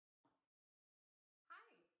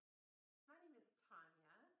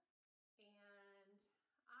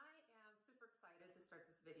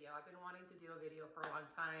do a video for a long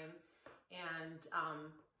time, and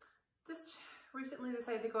just recently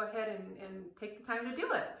decided to go ahead and take the time to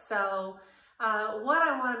do it. So what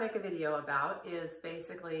I want to make a video about is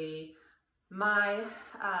basically my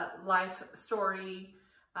life story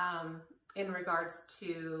in regards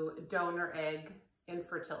to donor egg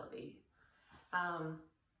infertility.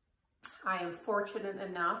 I am fortunate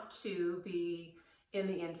enough to be in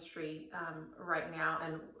the industry right now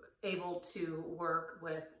and able to work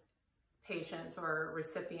with patients or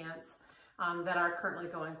recipients that are currently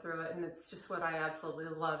going through it, and it's just what I absolutely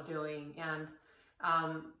love doing. And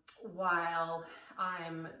while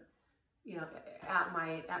I'm, you know, at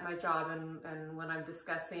my job and when I'm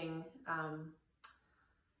discussing,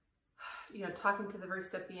 you know, talking to the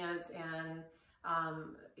recipients and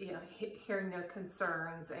you know, hearing their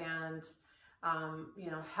concerns and you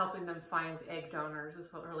know, helping them find egg donors is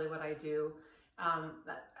really what I do.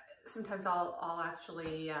 Sometimes I'll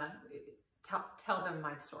actually tell them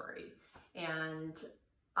my story, and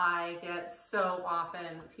I get so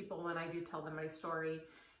often people, when I do tell them my story,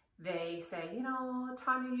 they say, you know,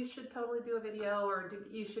 Tanya, you should totally do a video, or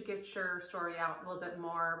you should get your story out a little bit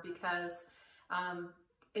more, because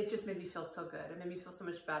it just made me feel so good. It made me feel so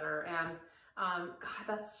much better. And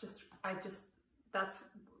God, that's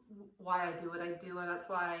why I do what I do, and that's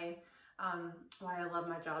why I love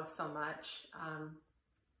my job so much.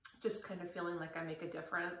 Just kind of feeling like I make a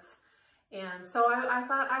difference. And so I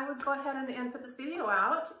thought I would go ahead and put this video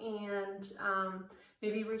out and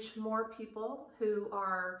maybe reach more people who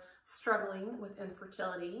are struggling with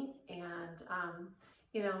infertility. And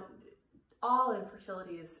you know, all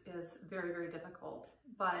infertility is very, very difficult,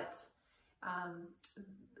 but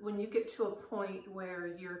when you get to a point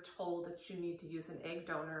where you're told that you need to use an egg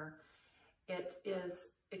donor, it is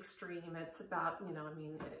extreme. It's about, you know, I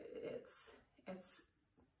mean,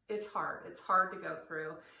 it's hard. It's hard to go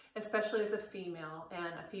through, especially as a female,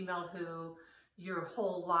 and a female who your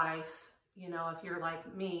whole life, you know, if you're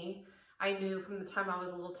like me, I knew from the time I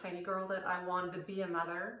was a little tiny girl that I wanted to be a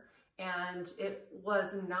mother, and it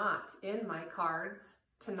was not in my cards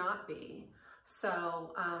to not be.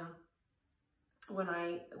 So when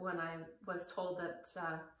I was told that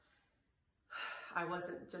I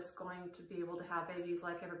wasn't just going to be able to have babies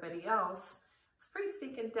like everybody else, it's pretty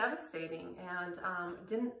stinking devastating, and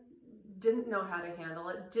didn't know how to handle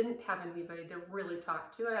it, didn't have anybody to really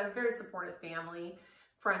talk to. I had a very supportive family,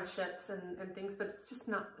 friendships and things, but it's just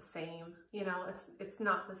not the same. You know, it's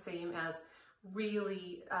not the same as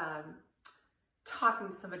really talking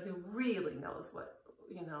to somebody who really knows what,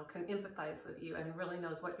 you know, can empathize with you and really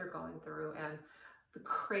knows what you're going through and the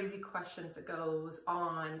crazy questions that goes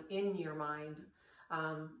on in your mind.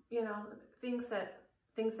 You know, things that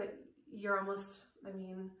you're almost, I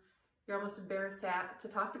mean, you're almost embarrassed to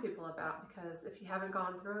talk to people about, because if you haven't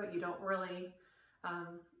gone through it, you don't really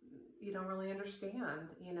understand,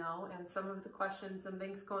 you know. And some of the questions and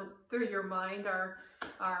things going through your mind are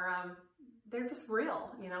they're just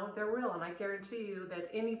real, you know, they're real. And I guarantee you that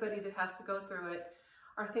anybody that has to go through it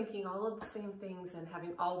are thinking all of the same things and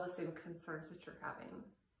having all the same concerns that you're having.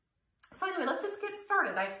 So anyway, let's just get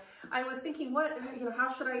started. I was thinking, what, you know,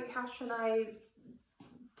 how should I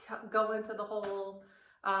go into the whole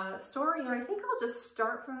story? And I think I'll just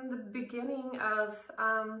start from the beginning of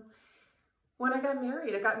when I got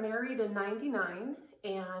married. I got married in '99,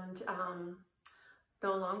 and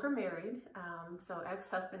no longer married. So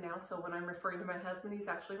ex-husband now. So when I'm referring to my husband, he's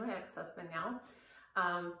actually my ex-husband now.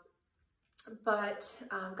 But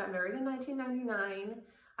got married in 1999.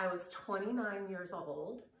 I was 29 years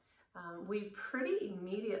old. We pretty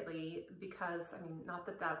immediately, because, I mean, not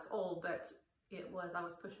that that's old, but I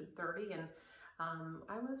was pushing 30, and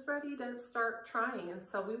I was ready to start trying. And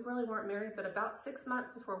so we really weren't married, but about 6 months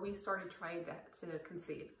before we started trying to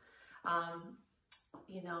conceive.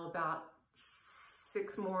 You know, about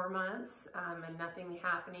 6 more months and nothing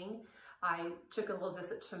happening. I took a little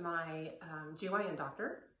visit to my GYN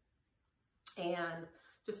doctor and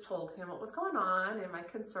just told him what was going on and my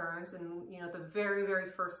concerns. And, you know, the very,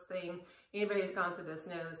 very first thing, anybody who's gone through this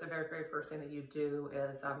knows, the very, very first thing that you do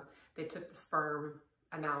is they took the sperm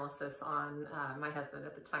analysis on my husband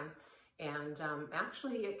at the time. And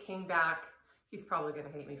actually it came back, he's probably going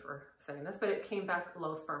to hate me for saying this, but it came back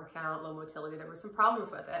low sperm count, low motility. There were some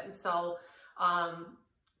problems with it. And so, of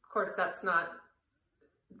course, that's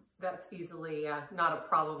easily not a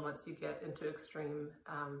problem once you get into extreme,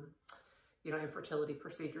 you know, infertility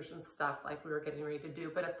procedures and stuff like we were getting ready to do.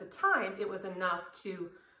 But at the time, it was enough to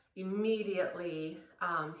immediately,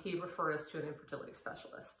 he referred us to an infertility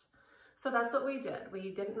specialist. So that's what we did. We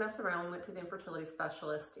didn't mess around. We went to the infertility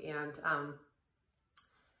specialist, and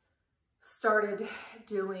started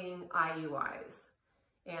doing IUIs,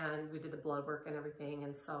 and we did the blood work and everything.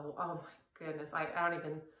 And so, oh my goodness, I don't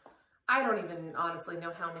even honestly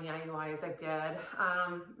know how many IUIs I did.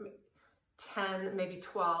 10, maybe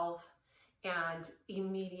 12. And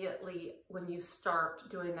immediately when you start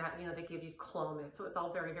doing that, you know, they give you Clomid. So it's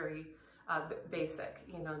all very, very basic,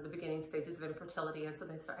 you know, the beginning stages of infertility. And so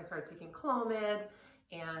I started taking Clomid,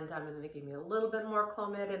 and then they gave me a little bit more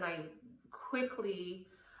Clomid, and I quickly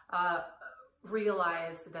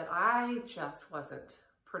realized that I just wasn't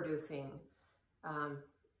producing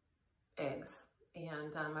eggs.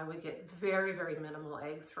 And I would get very, very minimal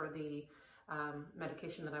eggs for the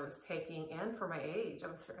medication that I was taking, and for my age. I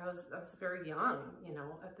was very young, you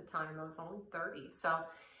know, at the time. I was only 30. So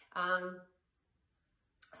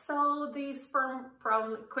the sperm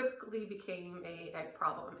problem quickly became a egg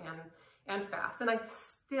problem, and fast. And I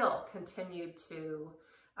still continued to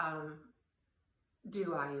do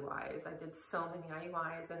IUIs. I did so many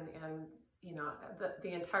IUIs, and you know,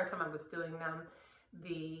 the entire time I was doing them,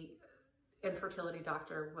 the infertility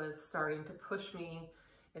doctor was starting to push me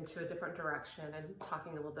into a different direction and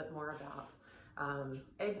talking a little bit more about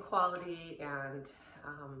egg quality and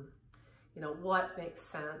you know, what makes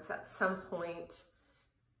sense. At some point,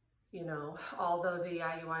 you know, although the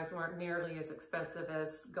IUIs weren't nearly as expensive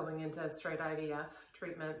as going into straight IVF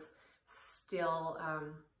treatments, still,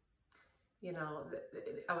 you know,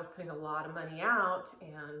 I was putting a lot of money out,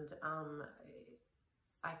 and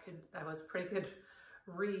I was pretty good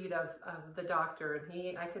read of the doctor,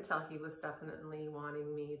 and I could tell he was definitely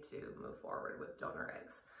wanting me to move forward with donor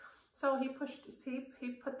eggs. So he put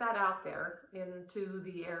that out there into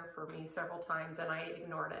the air for me several times, and I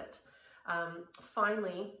ignored it.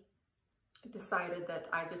 Finally decided that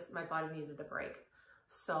my body needed a break.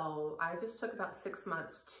 So I just took about 6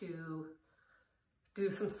 months to do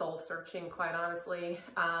some soul searching, quite honestly.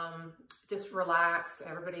 Just relax.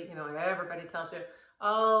 Everybody tells you,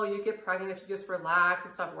 oh, you get pregnant if you just relax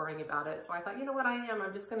and stop worrying about it. So I thought, you know what,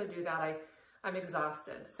 I'm just going to do that. I'm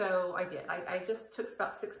exhausted. So I did. I just took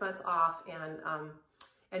about 6 months off and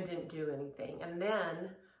didn't do anything. And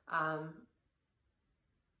then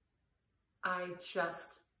I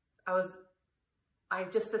just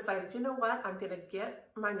decided, you know what, I'm going to get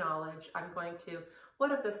my knowledge.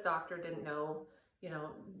 What if this doctor didn't know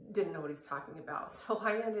what he's talking about? So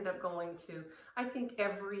I ended up going to, I think,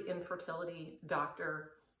 every infertility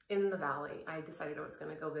doctor in the Valley. I decided I was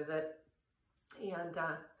going to go visit and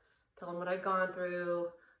tell them what I'd gone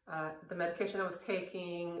through, the medication I was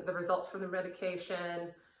taking, the results from the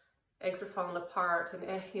medication, eggs are falling apart,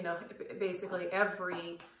 and you know, basically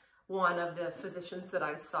every one of the physicians that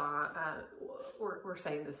I saw were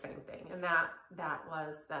saying the same thing, and that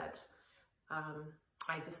was that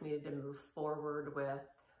I just needed to move forward with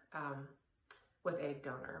egg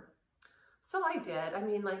donor. So I did. I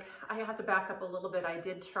mean, like, I have to back up a little bit. I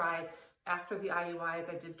did try, after the IUIs,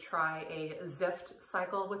 I did try a ZIFT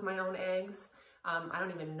cycle with my own eggs. I don't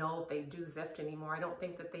even know if they do ZIFT anymore. I don't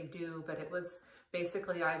think that they do, but it was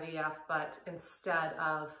basically IVF, but instead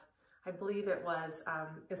of, I believe it was,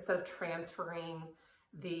 instead of transferring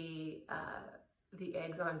the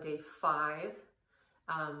eggs on day 5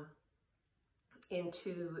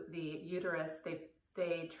 into the uterus,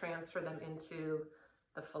 they transfer them into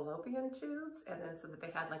the fallopian tubes, and then so that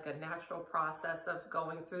they had like a natural process of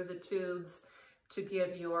going through the tubes to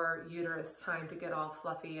give your uterus time to get all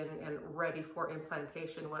fluffy and ready for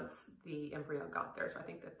implantation once the embryo got there. So I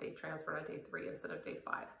think that they transferred on day 3 instead of day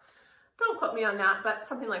 5. Don't quote me on that, but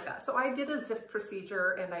something like that. So I did a ZIFT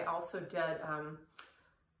procedure, and I also did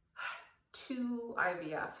 2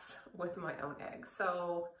 IVFs with my own eggs.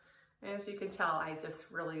 So as you can tell, I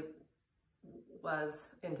just really was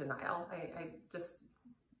in denial. I just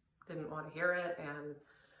didn't want to hear it, and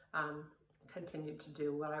continued to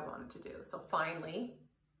do what I wanted to do. So finally,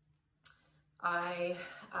 I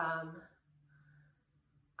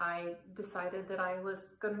decided that I was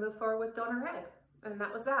going to move forward with donor egg, and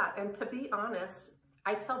that was that. And to be honest,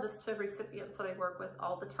 I tell this to recipients that I work with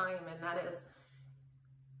all the time, and that is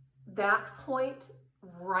that point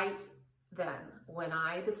right then, when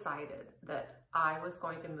I decided that I was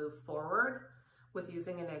going to move forward with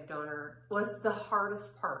using an egg donor, was the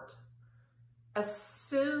hardest part. As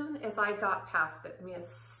soon as I got past it, I mean, as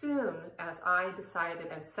soon as I decided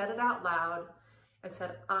and said it out loud and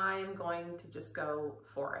said, I'm going to just go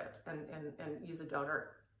for it and use a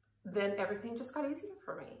donor, then everything just got easier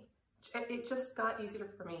for me. It just got easier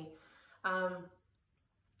for me.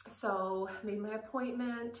 So made my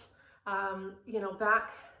appointment. You know,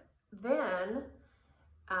 back then,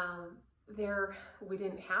 we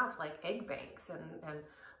didn't have like egg banks and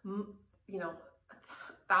you know,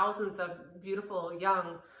 thousands of beautiful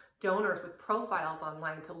young donors with profiles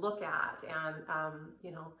online to look at, and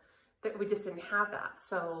you know, that we just didn't have that.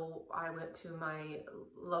 So I went to my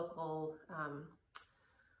local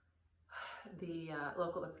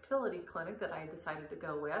local infertility clinic that I decided to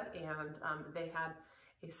go with, and they had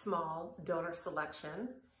a small donor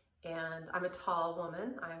selection, and I'm a tall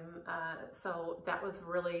woman. So that was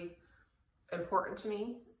really important to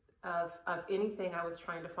me. Of anything, I was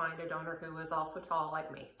trying to find a donor who was also tall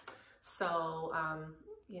like me. So,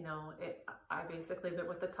 you know, I basically went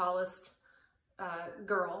with the tallest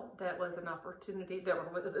girl. That was an opportunity,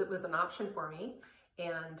 it was an option for me.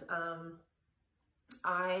 And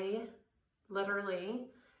I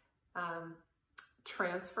literally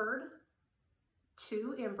transferred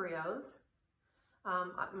 2 embryos.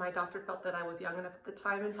 My doctor felt that I was young enough at the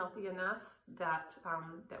time and healthy enough that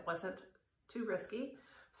that wasn't too risky.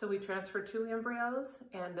 So we transferred 2 embryos,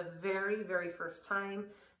 and the very, very first time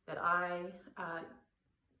that I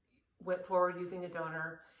went forward using a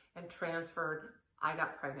donor and transferred, I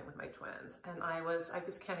got pregnant with my twins. And I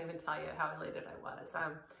just can't even tell you how elated I was.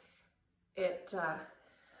 It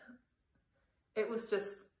was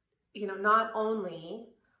just, you know, not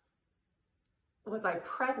only was I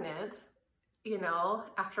pregnant, you know,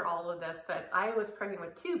 after all of this, but I was pregnant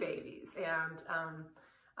with 2 babies, and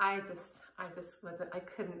I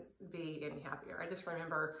couldn't be any happier. I just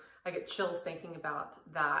remember, I get chills thinking about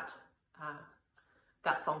that,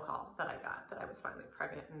 that phone call that I got, that I was finally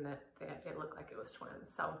pregnant and that it looked like it was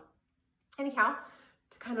twins. So anyhow,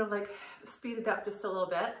 to kind of like speed it up just a little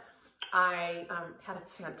bit, I had a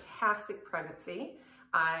fantastic pregnancy.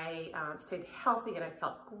 I stayed healthy and I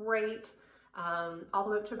felt great. All the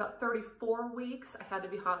way up to about 34 weeks, I had to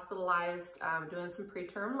be hospitalized doing some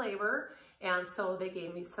preterm labor. And so they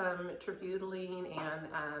gave me some terbutaline and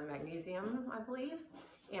magnesium, I believe,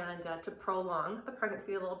 and to prolong the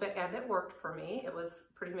pregnancy a little bit. And it worked for me. It was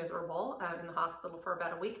pretty miserable in the hospital for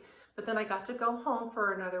about a week. But then I got to go home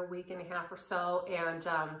for another week and a half or so, and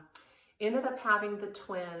ended up having the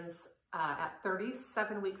twins at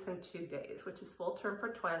 37 weeks and 2 days, which is full term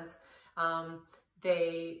for twins.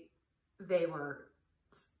 They were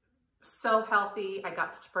so healthy. I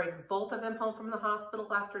got to bring both of them home from the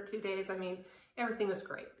hospital after 2 days. I mean, everything was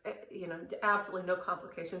great. You know, absolutely no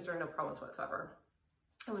complications or no problems whatsoever.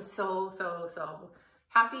 I was so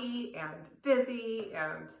happy and busy,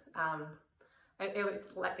 and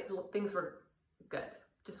things were good,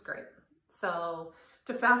 just great. So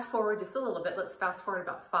to fast forward just a little bit, let's fast forward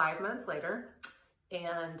about 5 months later.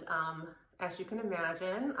 And as you can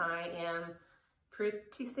imagine, I am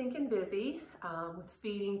pretty stinking busy with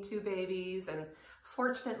feeding 2 babies, and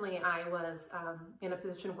fortunately I was in a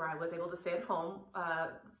position where I was able to stay at home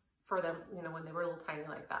for them, you know, when they were a little tiny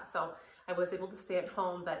like that. So I was able to stay at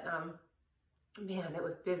home, but man, it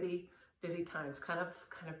was busy times, kind of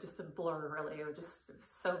just a blur, really. It was just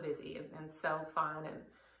so busy and so fun, and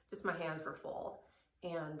just my hands were full.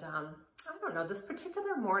 And I don't know, this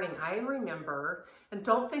particular morning I remember, and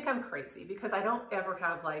don't think I'm crazy, because I don't ever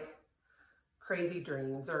have like crazy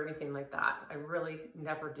dreams or anything like that. I really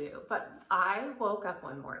never do. But I woke up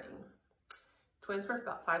one morning, twins were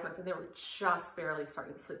about 5 months, and they were just barely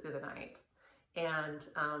starting to sleep through the night. And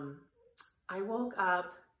I woke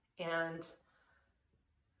up and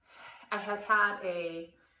I had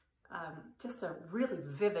just a really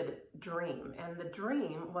vivid dream. And the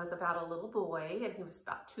dream was about a little boy, and he was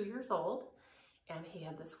about 2 years old, and he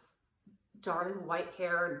had this darling white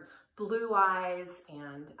hair and blue eyes,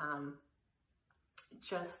 and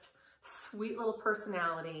just sweet little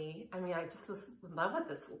personality. I mean, I just was in love with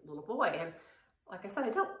this little boy. And like I said, I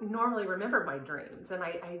don't normally remember my dreams. And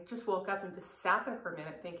I just woke up and just sat there for a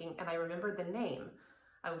minute thinking, and I remembered the name.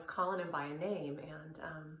 I was calling him by a name. And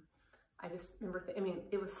I just remember, I mean,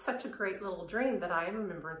 it was such a great little dream that I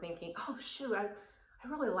remember thinking, oh shoot, I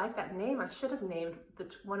really like that name. I should have named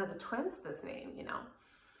one of the twins this name, you know.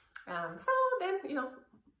 So then, you know,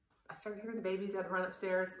 I started hearing the babies. I had to run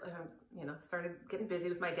upstairs, you know, started getting busy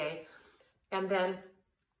with my day. And then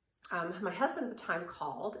my husband at the time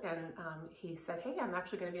called, and he said, hey, I'm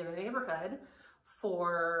actually going to be in the neighborhood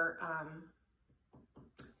for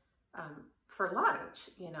lunch.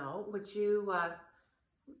 You know, would you like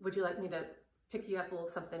me to pick you up a little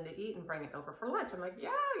something to eat and bring it over for lunch? I'm like,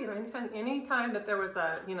 yeah, you know, anytime that there was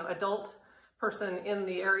a, you know, adult person in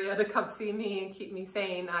the area to come see me and keep me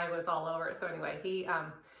sane, I was all over it. So anyway, he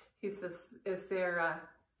says, is there,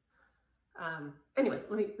 anyway,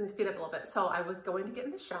 let me speed up a little bit. So I was going to get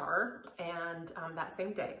in the shower, and that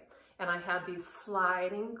same day, and I had these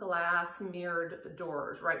sliding glass mirrored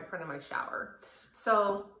doors right in front of my shower.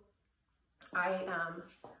 So I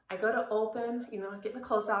go to open, you know, I get my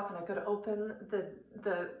clothes off and I go to open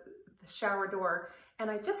the shower door, and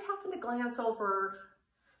I just happen to glance over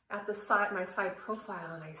at the side, my side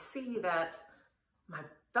profile, and I see that my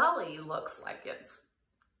belly looks like it's,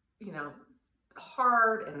 you know,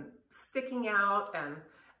 hard and sticking out, and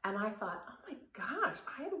I thought, oh my gosh,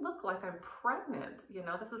 I look like I'm pregnant, you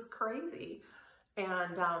know, this is crazy.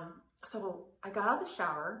 And so I got out of the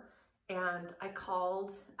shower and I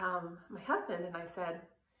called my husband and I said,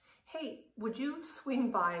 hey, would you swing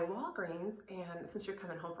by Walgreens, and since you're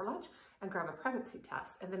coming home for lunch, and grab a pregnancy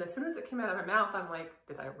test? And then as soon as it came out of my mouth, I'm like,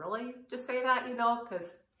 did I really just say that, you know?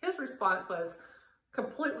 Because his response was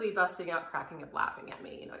completely busting out, cracking up, laughing at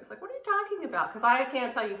me. You know, he's like, what are you talking about? Because I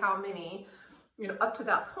can't tell you how many, you know, up to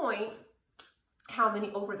that point, how many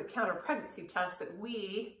over-the-counter pregnancy tests that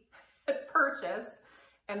we had purchased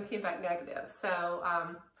and came back negative. So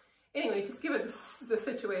anyway, just given the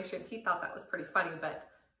situation, he thought that was pretty funny, but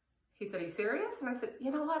he said, are you serious? And I said, you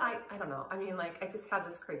know what? I don't know. I mean, like, I just had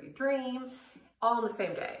this crazy dream all in the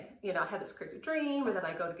same day. You know, I had this crazy dream, and then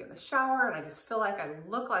I go to get in the shower and I just feel like I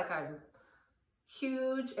look like I'm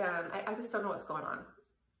huge, and I just don't know what's going on.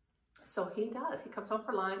 So he does. He comes home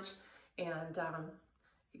for lunch, and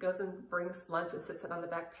he goes and brings lunch and sits it on the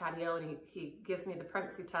back patio, and he gives me the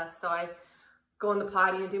pregnancy test. So I go in the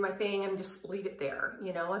potty and do my thing and just leave it there,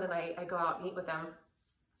 you know, and then I go out and eat with him.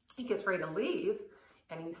 He gets ready to leave,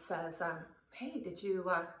 and he says, hey, did you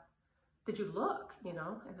look, you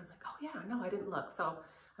know? And I'm like, oh yeah, no, I didn't look. So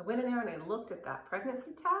I went in there and I looked at that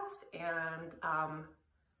pregnancy test, and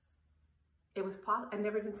it was positive. I'd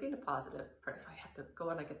never even seen a positive pregnancy. So I have to go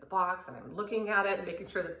and I get the box, and I'm looking at it and making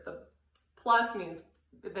sure that the plus means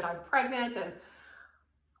that I'm pregnant. And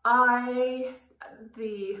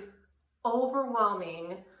the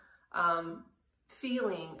overwhelming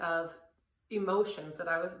feeling of emotions that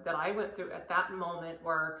I went through at that moment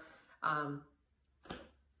were,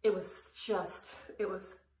 it was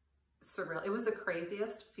surreal. It was the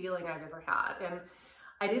craziest feeling I've ever had. And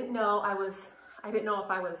I didn't know if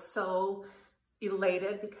I was so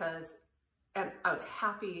elated and I was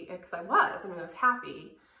happy, because I was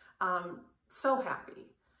happy, so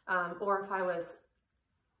happy, or if I was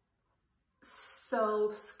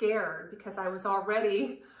so scared because I was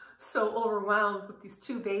already so overwhelmed with these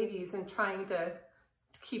two babies and trying to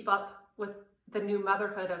keep up with the new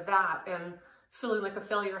motherhood of that, and feeling like a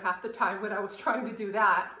failure half the time when I was trying to do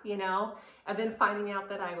that, you know, and then finding out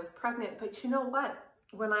that I was pregnant. But you know what,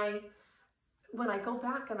 when I go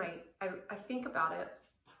back and I think about it,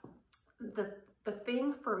 the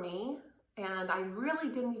thing for me, and I really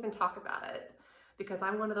didn't even talk about it, because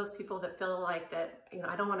I'm one of those people that feel like that, you know,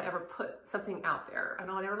 I don't want to ever put something out there. I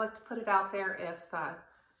don't ever like to put it out there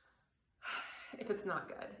if it's not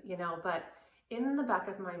good, you know. But in the back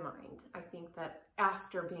of my mind, I think that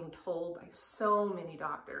after being told by so many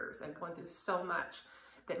doctors and going through so much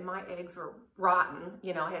that my eggs were rotten,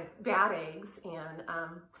 you know, I had bad eggs, and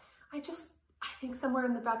I think somewhere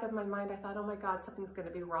in the back of my mind, I thought, oh my God, something's going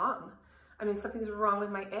to be wrong. I mean, something's wrong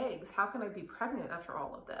with my eggs. How can I be pregnant after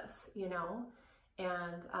all of this, you know?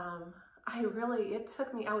 And it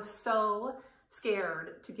took me, I was so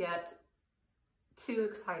scared to get too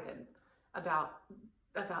excited about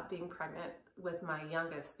being pregnant with my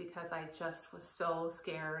youngest, because I just was so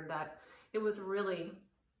scared that it was really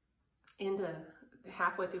into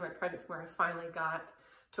halfway through my pregnancy where I finally got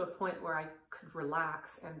to a point where I could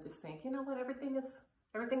relax and just think, you know what, everything is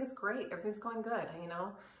great, everything's going good, you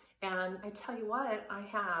know. And I tell you what, I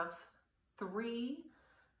have three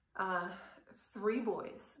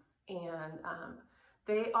boys, and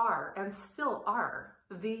they are and still are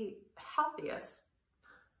the healthiest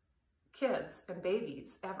kids and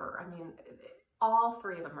babies ever. I mean, all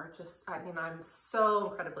three of them are just, I mean, I'm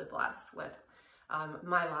so incredibly blessed with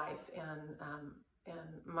my life and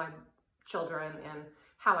my children and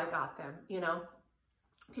how I got them, you know.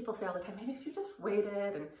 People say all the time, maybe if you just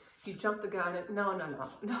waited and you jumped the gun.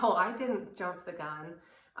 No, I didn't jump the gun.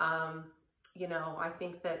 You know, I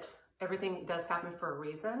think that everything does happen for a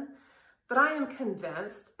reason, but I am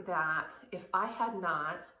convinced that if I had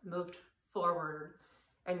not moved forward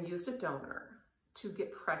and used a donor to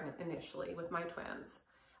get pregnant initially with my twins,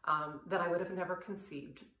 that I would have never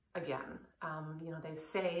conceived again. You know, they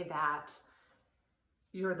say that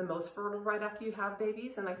you're the most fertile right after you have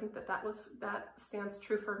babies, and I think that stands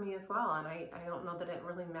true for me as well. And I don't know that it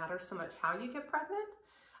really matters so much how you get pregnant,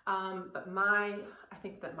 but I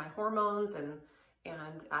think that my hormones and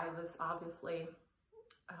I was obviously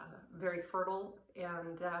very fertile,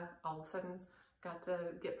 and all of a sudden got to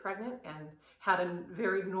get pregnant and had a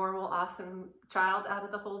very normal, awesome child out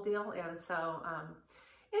of the whole deal. And so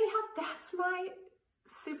anyhow, that's my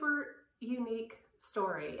super unique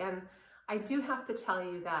story. And I do have to tell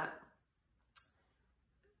you that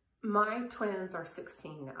my twins are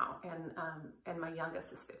 16 now, and my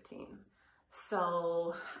youngest is 15.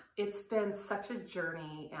 So it's been such a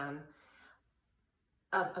journey and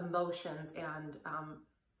of emotions and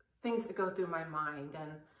things that go through my mind.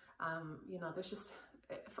 And you know, there's just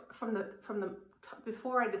from the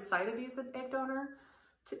before I decided to use an egg donor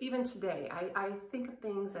to even today, I think of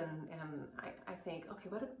things and I think, okay,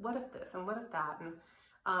 what if this and what if that,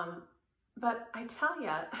 and but I tell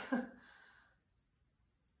you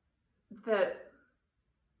that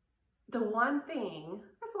the one thing,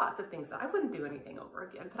 there's lots of things that I wouldn't do anything over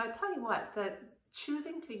again, but I tell you what, that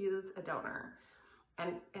choosing to use a donor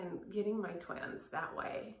and getting my twins that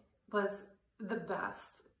way was the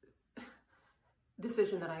best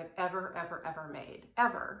decision that I've ever made,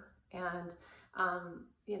 ever. And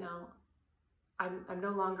you know, I'm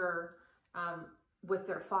no longer with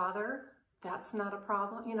their father. That's not a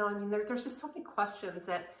problem. You know, I mean, there's just so many questions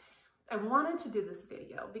that I wanted to do this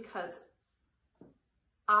video because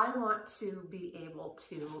I want to be able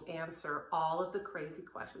to answer all of the crazy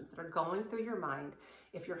questions that are going through your mind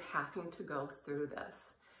if you're having to go through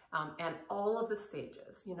this, and all of the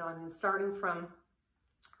stages. You know, I mean, starting from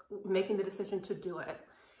making the decision to do it,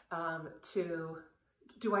 to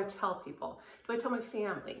do I tell people? Do I tell my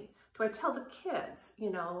family? Do I tell the kids?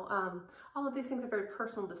 You know, all of these things are very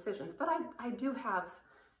personal decisions, but I do have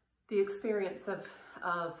the experience of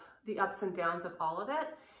the ups and downs of all of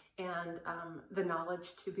it, and the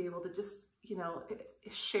knowledge to be able to just, you know,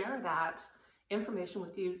 share that information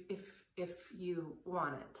with you if you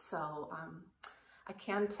want it. So I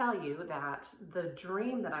can tell you that the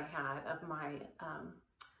dream that I had of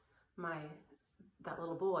that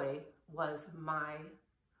little boy was my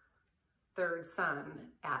third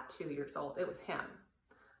son at 2 years old. It was him.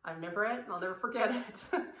 I remember it and I'll never forget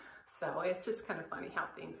it. So it's just kind of funny how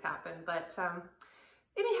things happen. But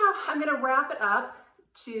anyhow, I'm going to wrap it up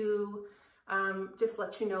to just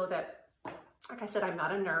let you know that, like I said, I'm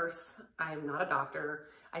not a nurse. I'm not a doctor.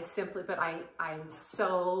 But I'm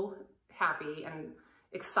so happy and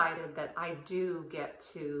excited that I do get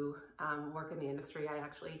to work in the industry. I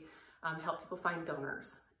actually help people find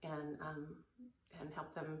donors and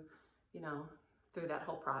help them, you know, through that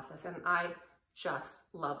whole process. And I just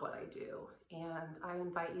love what I do. And I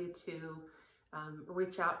invite you to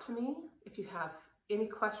reach out to me if you have any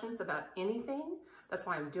questions about anything. That's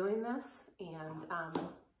why I'm doing this. And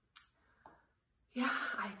yeah,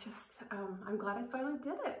 I'm glad I finally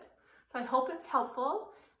did it. So I hope it's helpful.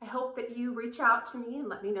 I hope that you reach out to me and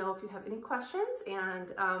let me know if you have any questions and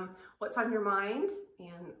what's on your mind.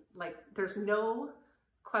 And like, there's no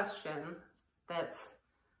question that's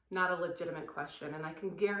not a legitimate question. And I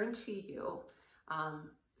can guarantee you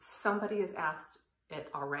somebody has asked it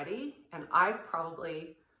already, and I've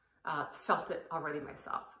probably felt it already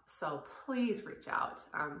myself. So please reach out.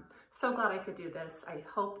 I'm so glad I could do this. I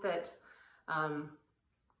hope that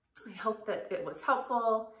it was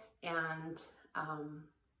helpful, and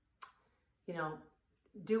you know,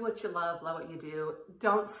 do what you love what you do.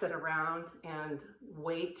 Don't sit around and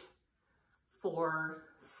wait for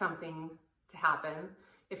something to happen.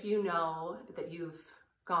 If you know that you've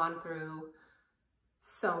gone through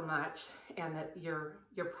so much and that you're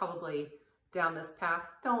probably down this path,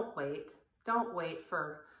 don't wait. Don't wait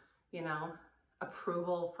for, you know,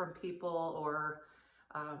 approval from people or,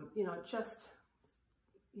 you know, just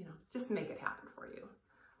make it happen for you.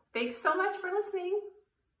 Thanks so much for listening.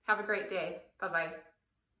 Have a great day. Bye-bye.